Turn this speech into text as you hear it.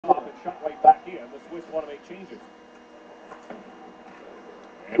want to make changes.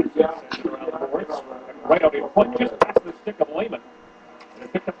 Anderson sends it around the boards. Right out in front, just past the stick of Lehman. And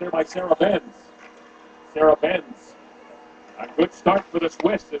it's picked up there by Sarah Benz. Sarah Benz. A good start for the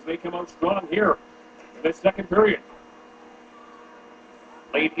Swiss as they come out strong here in this second period.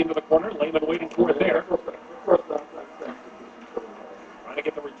 Laid into the corner. Lehman waiting for it there. Trying to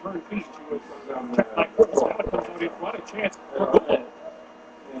get the return feed. She was checked by Coles. Now it comes out in front. A chance for goal.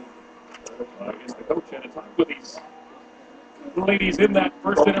 I guess the coach had a talk with these ladies in that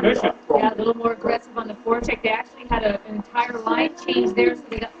first intermission. Yeah, a little more aggressive on the forecheck. They actually had an entire line change there, so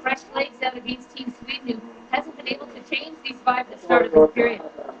they got fresh legs out against Team Sweden, who hasn't been able to change these five at the start of this period.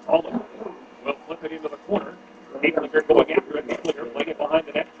 Alden will flip it into the corner. Haeflinger going after it. Haeflinger playing it behind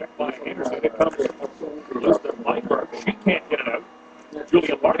the net. Checked by Anderson. It comes loose to Weinberg. She can't get it out.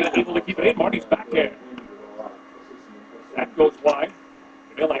 Julia Marty able to keep it in. Marty's backhand. That goes wide.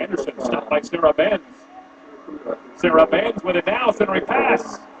 Camilla Anderson stopped by Sarah Benz. Sarah Benz with it now. Centering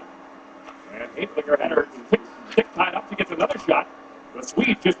pass. And Haeflinger had her stick tied up. She gets another shot. The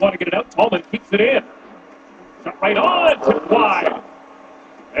Swedes just want to get it out. Tallman keeps it in. Shot right on. Tipped wide.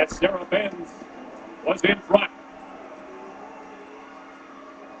 And Sarah Benz was in front.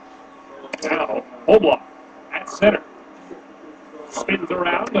 Now, Hoblock at center. Spins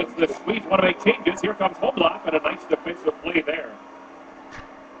around as the Swedes want to make changes. Here comes Hoblock and a nice defensive play there.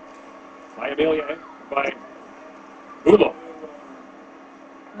 By Amelia, by Ulo.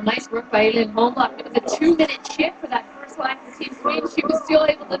 Well, nice work by Eileen Hoblock. It was a 2-minute shift for that first line for Team Sweden. She was still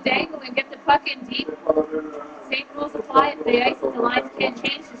able to dangle and get the puck in deep. Same rules apply if the ice and the lines can't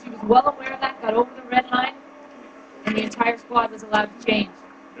change, so she was well aware of that, got over the red line, and the entire squad was allowed to change.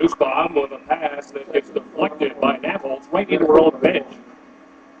 Nussbaum with a pass that gets deflected by Navholz right into her own bench.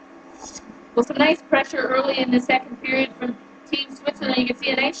 Well, some nice pressure early in the second period from Team Switzerland. You can see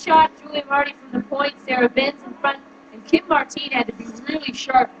a nice shot, Julia Marty from the point, Sarah Benz in front, and Kim Martin had to be really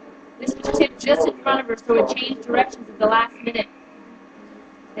sharp. This was tipped just in front of her, so it changed directions at the last minute.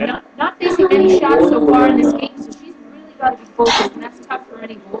 And not facing many shots so far in this game, so she's really got to be focused, and that's tough for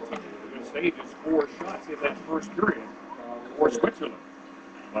any goaltender. The stage is 4 shots in that first period for Switzerland.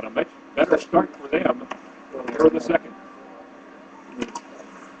 But a much better start for them here in the second.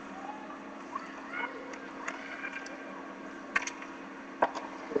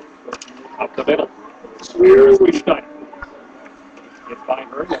 Up the middle. Here's Wiessteiner. Gets by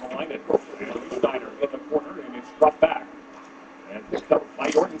her, going to line it. And Wiessteiner in the corner, and it's brought back. And picked up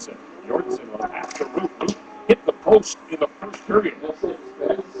by Jorgensen. Jorgensen will pass the Root. Root hit the post in the first period.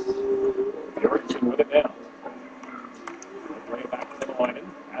 Jorgensen with it now. Play it back to the line.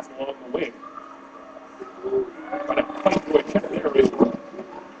 Pass along the wing. Trying to fight to a check there is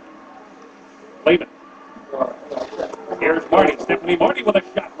Lehman. Here's Marty. Stephanie Marty with a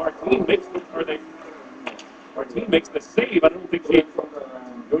shot. Martine makes the save. I don't think she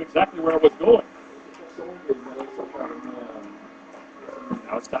knew exactly where it was going.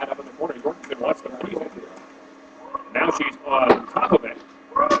 Now it's tied up in the corner. Jorgensen wants to freeze it. Now she's on top of it.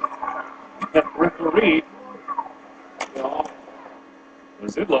 And referee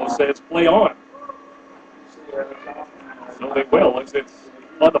Zidlow says play on. So they will, as it's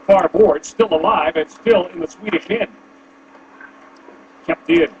on the far board, still alive and still in the Swedish end. Kept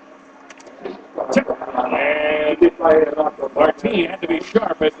in. Tip. And Martine had to be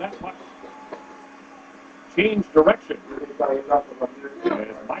sharp as that puck changed direction. And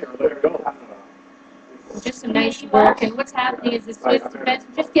Meyer let it go. Just some nice work, and what's happening is the Swiss defense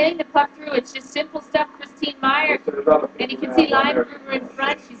just getting the puck through. It's just simple stuff. Christine Meyer, and you can see Limegroover in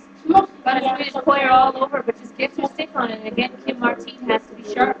front. She's got a Swedish player all over, but just gets her stick on it. And again, Kim Martin has to be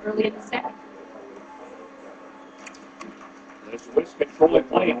sharp early in the second. The Swiss controlling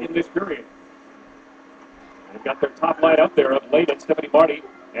play in this period. They've got their top line out there of Lehman, Stephanie Marty,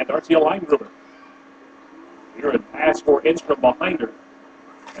 and Darcia Limegroover. Here a pass for Enstrom behind her.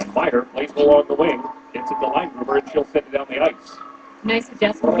 And Meyer plays along the wing, gets it to Limegroover, and she'll send it down the ice. Nice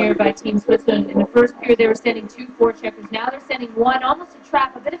adjustment here by Team Switzerland. In the first period, they were sending 2 forecheckers. Now they're sending 1, almost a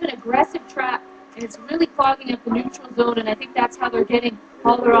trap, a bit of an aggressive trap, and it's really clogging up the neutral zone, and I think that's how they're getting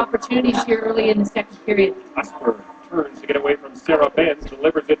all their opportunities here early in the second period. Asper turns to get away from Sarah Benz,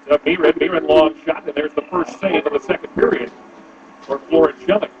 delivers it to Miran. Miran long shot, and there's the first save of the second period for Florence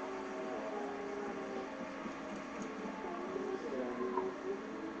Schilling.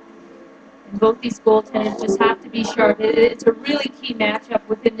 Both these goaltenders just have to be sharp. It's a really key matchup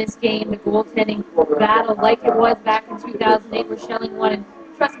within this game, the goaltending battle, like it was back in 2008 where Schelling won. And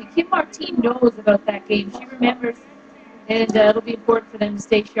trust me, Kim Martin knows about that game. She remembers, and it'll be important for them to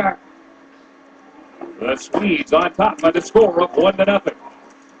stay sharp. The Swedes on top by the score of 1-0.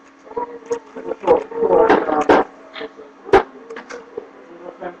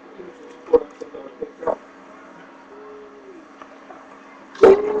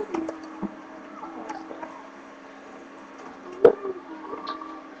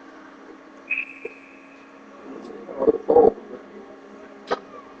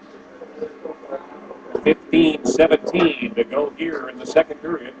 to go here in the second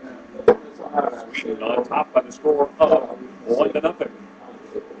period. Sweden on top by the score of 1-0.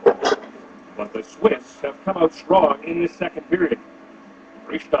 But the Swiss have come out strong in this second period.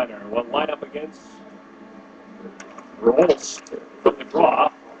 Riesteiner will line up against Rolls from the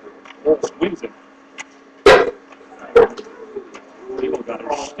draw. Rolls wins it. People got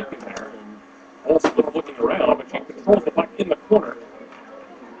her stick in there, and Olsen was looking around, but she controls the puck in the corner.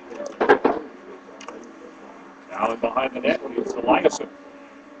 Now in behind the net is Eliasson.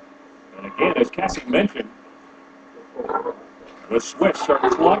 And again, as Cassie mentioned, the Swiss are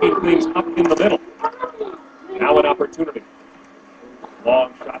clogging things up in the middle. Now an opportunity.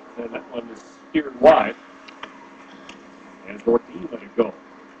 Long shot, and that one is steered wide. And Dorthin let it go.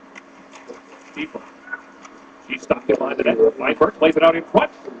 Deeper. She stopped it behind the net. Weinberg plays it out in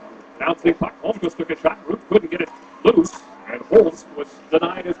front. Bouncing puck. Holmquist took a shot. Ruth couldn't get it loose. And Holtz was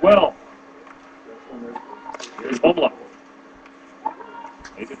denied as well. Here's Homla.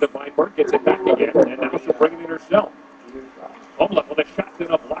 Plays it to Weinberg. Gets it back again. And now she'll bring it in herself. Homla with a shot and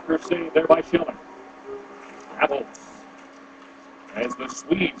a blocker save there by Schilling. Apples. As the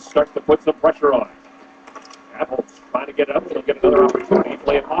Swedes start to put some pressure on. Apples trying to get it up. She'll get another opportunity.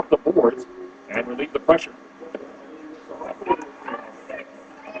 Play it off the boards and relieve the pressure.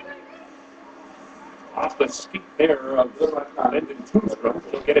 Off the skate there of Lyndon Toomstrom.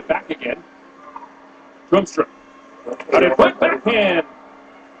 She'll get it back again. Toomstrom. Got it right backhand.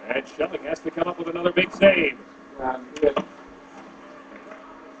 And Schilling has to come up with another big save. So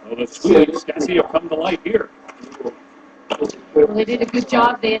the Swedes, Cassie, have come to life here. Well, they did a good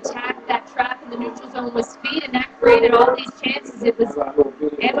job. They attacked that trap in the neutral zone with speed, and that created all these chances. It was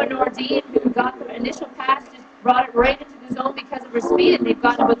Emma Nordin who got the initial pass, just brought it right into the zone because of her speed, and they've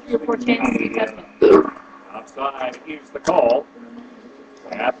gotten about 3 or 4 chances because of it. Offside is the call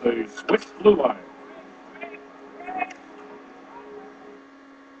at the Swiss blue line.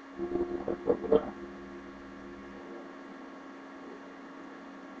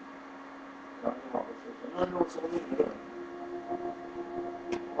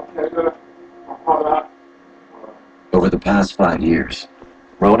 Over the past 5 years,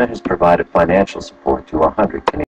 Rona has provided financial support to 100 Canadian